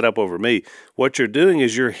everything you set up over me, what you're doing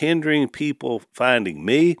is you're hindering people finding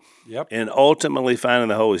me Yep. and ultimately finding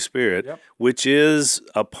the Holy Spirit, Yep. which is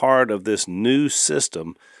a part of this new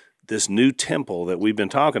system, this new temple that we've been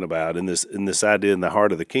talking about in this idea in the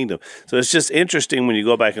heart of the kingdom. So it's just interesting when you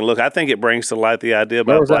go back and look. I think it brings to light the idea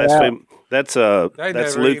about was that blasphemy. That's They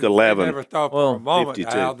that's never Luke even, 11. They never thought Well, for a moment,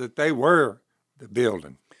 52. Al, that they were the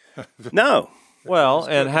building. No. Well,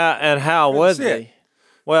 and how couldn't would see they? it.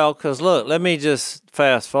 Well, because look, let me just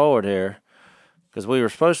fast forward here, because we were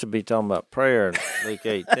supposed to be talking about prayer in Luke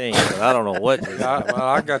 18, but I don't know what.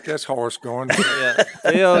 I got this horse going. Yeah,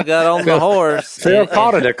 Phil got on the horse. Phil and-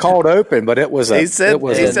 caught it a cold open, but it was a. He said it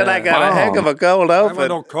was he a said I got a heck of a cold That was open.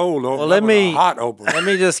 no cold open. Well, that let was me- a hot open. Let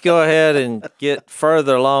me just go ahead and get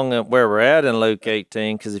further along at where we're at in Luke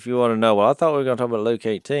 18, because if you want to know, well, I thought we were going to talk about Luke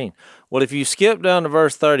 18. Well, if you skip down to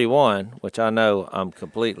verse 31, which I know I'm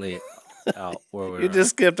completely out where we're You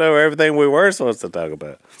just skipped over everything we were supposed to talk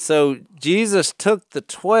about. So Jesus took the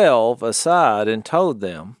 12 aside and told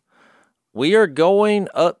them, "We are going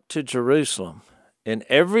up to Jerusalem, and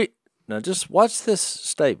now just watch this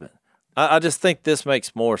statement. I just think this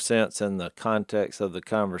makes more sense in the context of the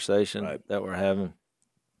conversation that we're having.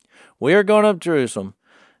 We are going up to Jerusalem,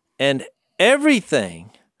 and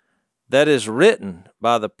everything that is written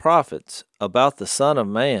by the prophets about the Son of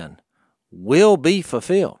Man will be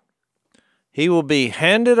fulfilled. He will be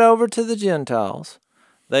handed over to the Gentiles.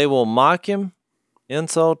 They will mock him,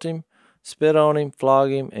 insult him, spit on him, flog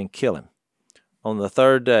him, and kill him. On the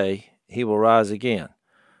third day, he will rise again."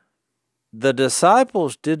 The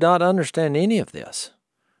disciples did not understand any of this.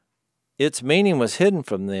 Its meaning was hidden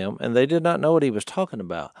from them, and they did not know what he was talking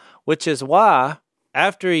about, which is why,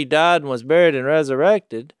 after he died and was buried and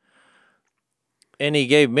resurrected, and he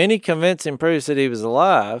gave many convincing proofs that he was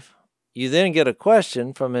alive, you then get a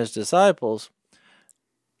question from his disciples: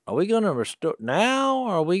 are we going to restore now?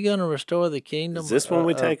 Are we going to restore the kingdom? Is this when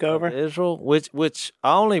we take over? of Israel? Which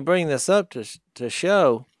I only bring this up to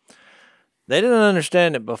show they didn't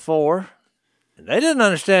understand it before, and they didn't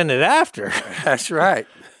understand it after. That's right.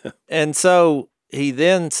 And so he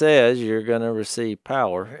then says, "You're going to receive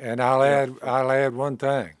power." And I'll add one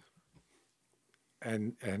thing.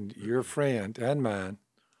 And your friend and mine,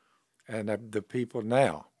 and the people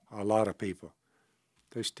now, a lot of people,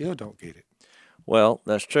 they still don't get it. Well,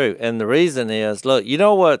 that's true. And the reason is, look, you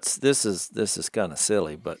know what's this is kind of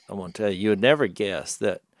silly, but I want to tell you, you would never guess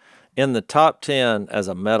that in the top 10 as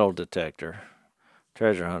a metal detector,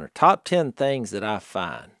 treasure hunter, top 10 things that I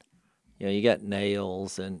find. You got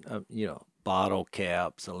nails and bottle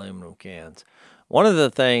caps, aluminum cans. One of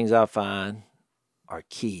the things I find are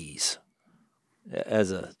keys.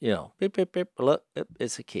 As a, beep, beep, beep, look,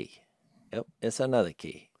 it's a key. Yep, it's another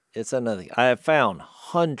key. It's another. I have found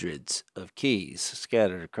hundreds of keys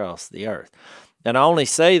scattered across the earth. And I only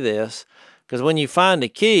say this because when you find a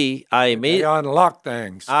key, They unlock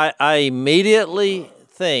things. I immediately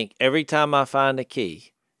think every time I find a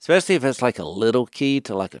key, especially if it's like a little key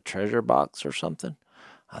to like a treasure box or something,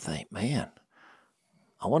 I think, man,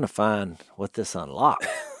 I want to find what this unlocks.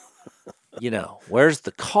 Where's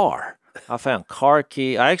the car? I found car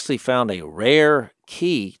key. I actually found a rare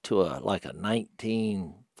key to a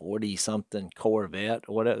 1940-something Corvette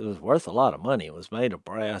or whatever. It was worth a lot of money. It was made of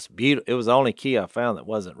brass. Beautiful. It was the only key I found that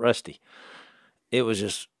wasn't rusty. It was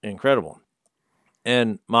just incredible.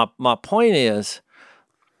 And my point is,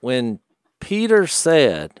 when Peter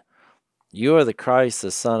said, "You are the Christ,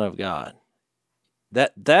 the Son of God,"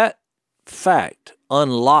 that fact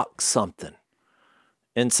unlocks something.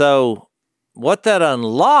 And so what that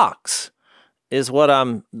unlocks is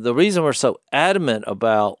the reason we're so adamant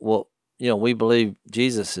about what, we believe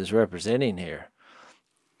Jesus is representing here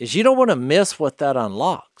is you don't want to miss what that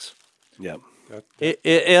unlocks. Yeah.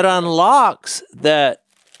 It unlocks that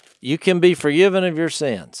you can be forgiven of your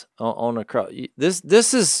sins on the cross.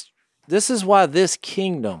 This is why this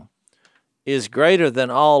kingdom is greater than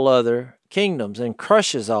all other kingdoms and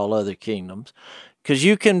crushes all other kingdoms, because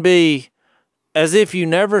you can be as if you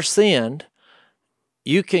never sinned.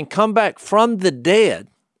 You can come back from the dead.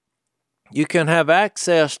 You can have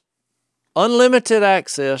unlimited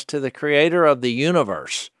access to the creator of the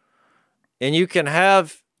universe. And you can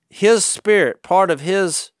have his spirit, part of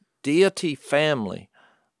his deity family,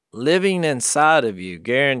 living inside of you,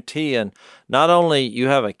 guaranteeing not only you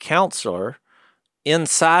have a counselor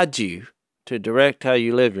inside you to direct how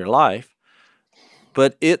you live your life,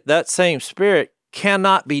 but that same spirit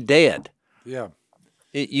cannot be dead. Yeah.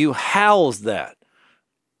 You house that.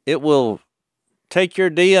 It will take your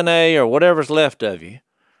DNA or whatever's left of you,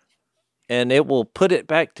 and it will put it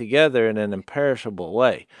back together in an imperishable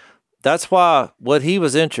way. that's why what he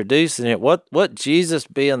was introducing it, what Jesus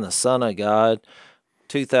being the Son of God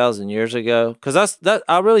 2,000 years ago, because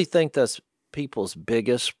I really think that's people's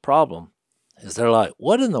biggest problem, is they're like,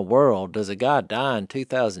 what in the world does a guy dying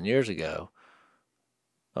 2,000 years ago,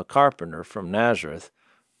 a carpenter from Nazareth,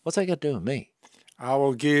 what's that got to do with me? I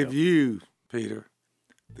will give you, Peter,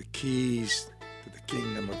 the keys to the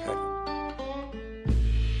kingdom of heaven.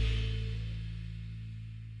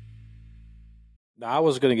 I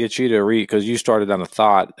was going to get you to read because you started on a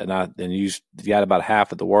thought, and you got about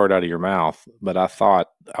half of the word out of your mouth. But I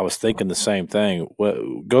was thinking the same thing.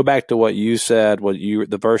 Go back to what you said,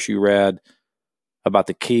 the verse you read about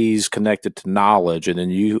the keys connected to knowledge, and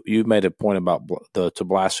then you made a point about to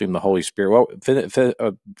blaspheme the Holy Spirit. Well,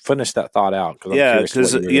 finish that thought out. Yeah,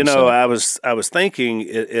 because I was thinking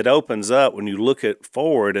it opens up when you look at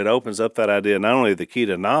forward. It opens up that idea not only the key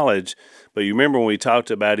to knowledge, but you remember when we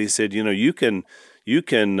talked about. He said, you can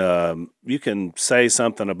say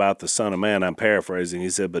something about the Son of Man. I'm paraphrasing.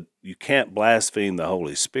 He said, but you can't blaspheme the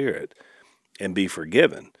Holy Spirit and be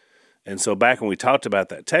forgiven. And so back when we talked about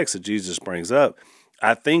that text that Jesus brings up,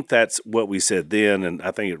 I think that's what we said then, and I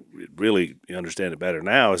think it really, you understand it better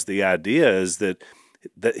now, is the idea is that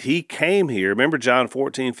he came here. Remember John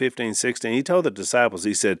 14, 15, 16? He told the disciples,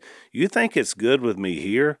 he said, you think it's good with me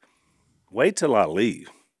here? Wait till I leave.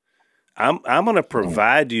 I'm going to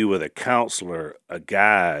provide you with a counselor, a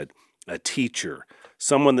guide, a teacher,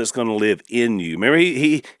 someone that's going to live in you. Remember,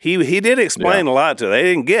 he did explain a lot to them. They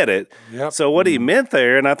didn't get it. Yep. So what he meant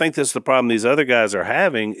there, and I think this is the problem these other guys are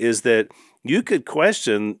having, is that you could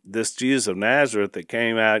question this Jesus of Nazareth that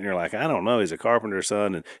came out, and you're like, I don't know, he's a carpenter's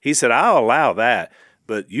son. And he said, I'll allow that,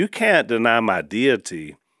 but you can't deny my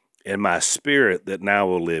deity and my spirit that now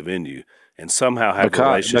will live in you and somehow have a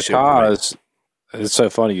relationship with me. It's so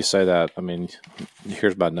funny you say that. I mean,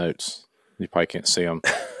 here's my notes. You probably can't see them,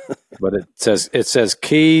 but it says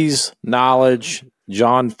keys, knowledge,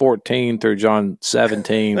 John 14 through John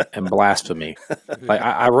 17, and blasphemy. Like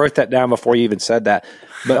I wrote that down before you even said that.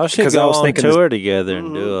 But because I was thinking tour together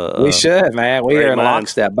and do a. We should, man. We are in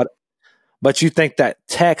lockstep. But you think that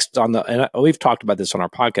text and we've talked about this on our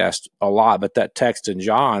podcast a lot. But that text in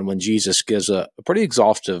John when Jesus gives a pretty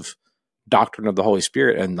exhaustive doctrine of the Holy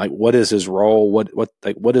Spirit and like what is his role,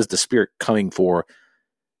 what is the Spirit coming for,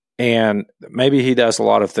 and maybe he does a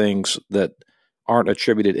lot of things that aren't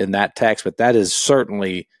attributed in that text, but that is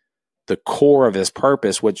certainly the core of his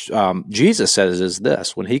purpose, which Jesus says is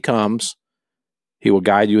this: when he comes, he will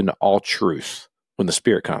guide you into all truth. When the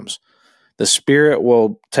Spirit comes, the Spirit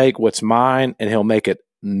will take what's mine and he'll make it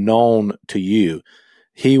known to you.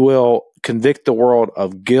 He will convict the world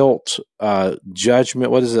of guilt,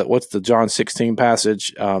 judgment. What is it? What's the John 16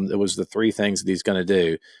 passage? It was the three things that he's going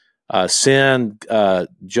to do: sin,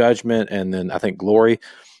 judgment, and then I think glory.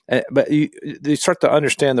 But you start to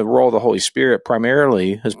understand the role of the Holy Spirit.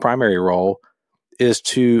 Primarily, his primary role is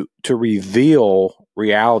to reveal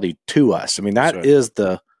reality to us. I mean, that is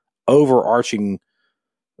the overarching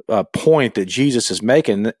point that Jesus is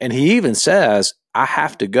making. And he even says, I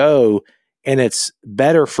have to go, and it's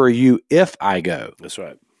better for you if I go. That's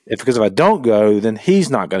right. Because if I don't go, then he's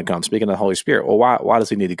not going to come. Speaking of the Holy Spirit, well, why does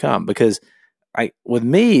he need to come? Because with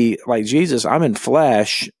me, like Jesus, I'm in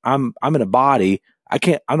flesh. I'm in a body.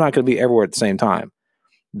 I'm not going to be everywhere at the same time.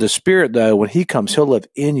 The Spirit, though, when he comes, he'll live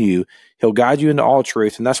in you. He'll guide you into all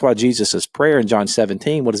truth. And that's why Jesus' prayer in John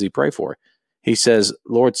 17, what does he pray for? He says,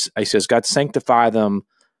 God, sanctify them.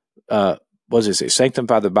 What does he say?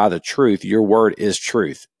 Sanctify them by the truth. Your word is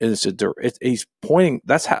truth. And he's pointing,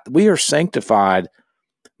 that's how we are sanctified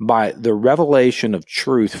by the revelation of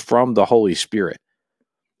truth from the Holy Spirit.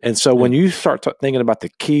 And so when you start thinking about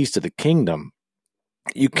the keys to the kingdom,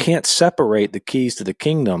 you can't separate the keys to the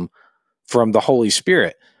kingdom from the Holy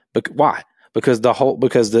Spirit. But why? Because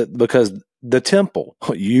the temple,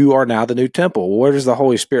 you are now the new temple. Where does the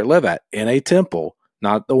Holy Spirit live at? In a temple,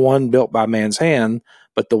 not the one built by man's hand,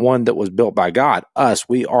 but the one that was built by God. Us,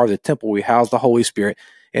 we are the temple. We house the Holy Spirit,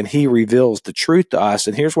 and he reveals the truth to us.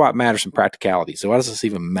 And here's why it matters in practicality. So why does this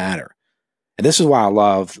even matter? And this is why I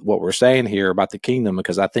love what we're saying here about the kingdom,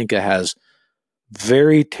 because I think it has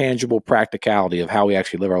very tangible practicality of how we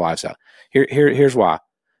actually live our lives out. Here's why.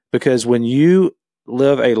 Because when you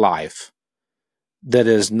live a life that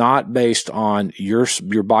is not based on your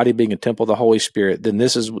body being a temple of the Holy Spirit, then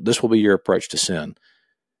this will be your approach to sin.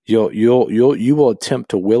 You will attempt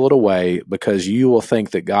to will it away because you will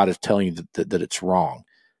think that God is telling you that it's wrong.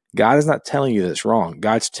 God is not telling you that it's wrong.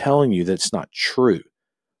 God's telling you that it's not true.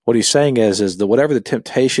 What he's saying is that whatever the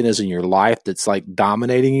temptation is in your life that's like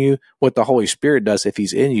dominating you, what the Holy Spirit does if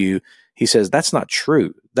he's in you, he says, that's not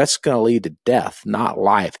true. That's going to lead to death, not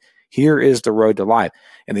life. Here is the road to life.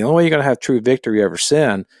 And the only way you're going to have true victory over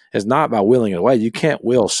sin is not by willing it away. You can't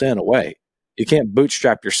will sin away. You can't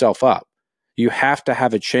bootstrap yourself up. You have to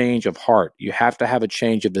have a change of heart. You have to have a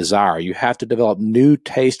change of desire. You have to develop new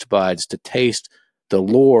taste buds to taste the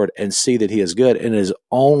Lord and see that he is good. And it is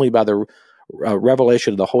only by the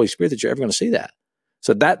revelation of the Holy Spirit that you're ever going to see that.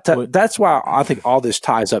 So that's why I think all this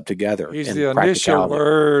ties up together. He's the initial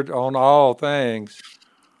word on all things,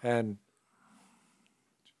 and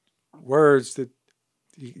words that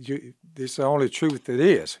it's the only truth that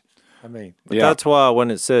is. I mean, but that's why when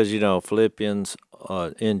it says, Philippians,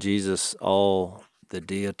 in Jesus, all the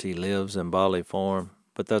deity lives in bodily form.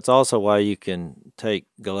 But that's also why you can take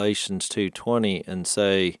Galatians 2:20 and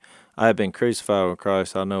say, I have been crucified with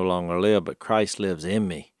Christ, I no longer live, but Christ lives in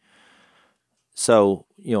me. So,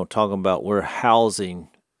 talking about we're housing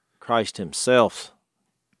Christ himself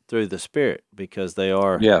through the Spirit because they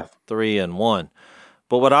are three in one.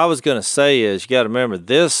 But what I was going to say is you got to remember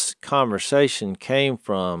this conversation came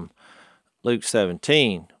from Luke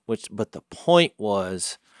 17, but the point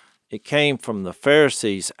was it came from the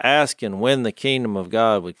Pharisees asking when the kingdom of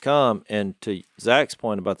God would come. And to Zach's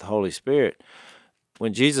point about the Holy Spirit,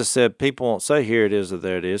 when Jesus said people won't say here it is or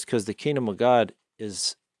there it is because the kingdom of God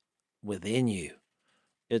is within you.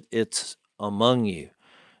 It's among you.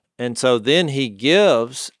 And so then he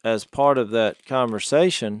gives, as part of that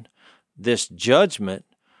conversation, this judgment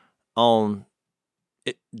on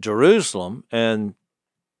Jerusalem and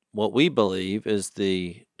what we believe is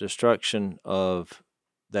the destruction of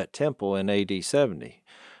that temple in AD 70.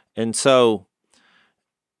 And so,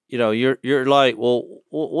 you're like, well,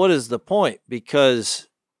 what is the point? Because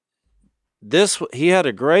he had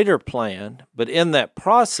a greater plan, but in that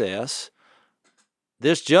process,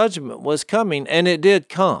 this judgment was coming, and it did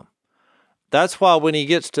come. That's why when he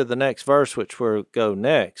gets to the next verse, which we'll go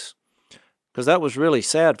next, because that was really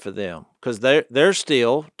sad for them, because they're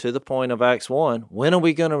still to the point of Acts 1. When are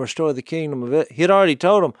we going to restore the kingdom of it? He'd already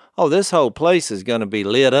told them, this whole place is going to be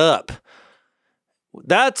lit up.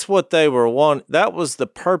 That's what they were wanting. That was the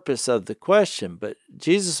purpose of the question. But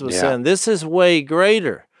Jesus was saying, this is way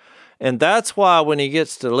greater. And that's why when he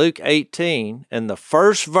gets to Luke 18 and the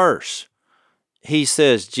first verse, he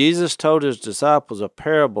says, Jesus told his disciples a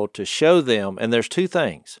parable to show them, and there's two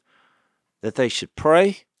things, that they should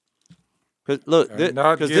pray. Look, and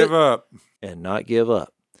not give up. And not give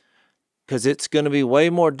up. Because it's going to be way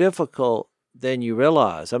more difficult than you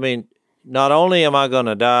realize. I mean, not only am I going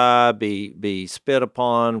to die, be spit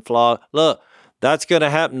upon, flogged. Look, that's going to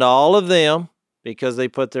happen to all of them because they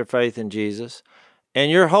put their faith in Jesus. And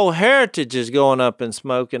your whole heritage is going up in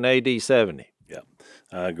smoke in AD 70. Yeah,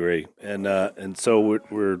 I agree. And so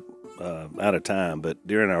we're out of time, but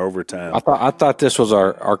during our overtime. I thought this was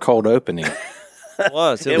our cold opening. It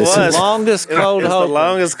was. It was the longest cold open. It's the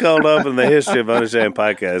longest cold open in the history of Unashamed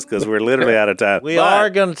Podcast because we're literally out of time. We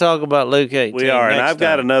are going to talk about Luke 18. We are, and I've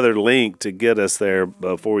got another link to get us there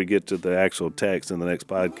before we get to the actual text in the next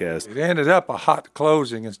podcast. It ended up a hot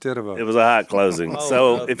closing instead of a... It was a hot closing.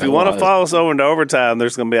 So if you want to follow us over into overtime,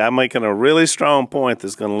 I'm making a really strong point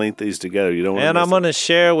that's going to link these together. You don't want to I'm going to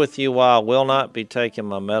share with you why I will not be taking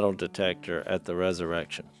my metal detector at the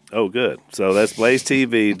resurrection. Oh, good. So that's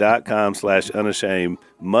blazetv.com/unashamed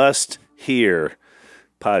must hear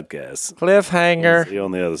podcasts. Cliffhanger. See you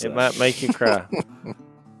on the other side. It might make you cry.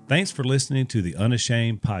 Thanks for listening to the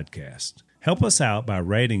Unashamed Podcast. Help us out by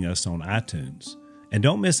rating us on iTunes. And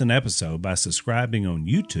don't miss an episode by subscribing on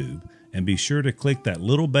YouTube, and be sure to click that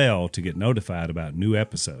little bell to get notified about new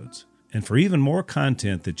episodes. And for even more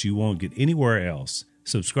content that you won't get anywhere else,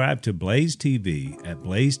 subscribe to Blaze TV at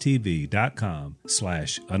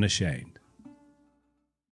blazetv.com/unashamed.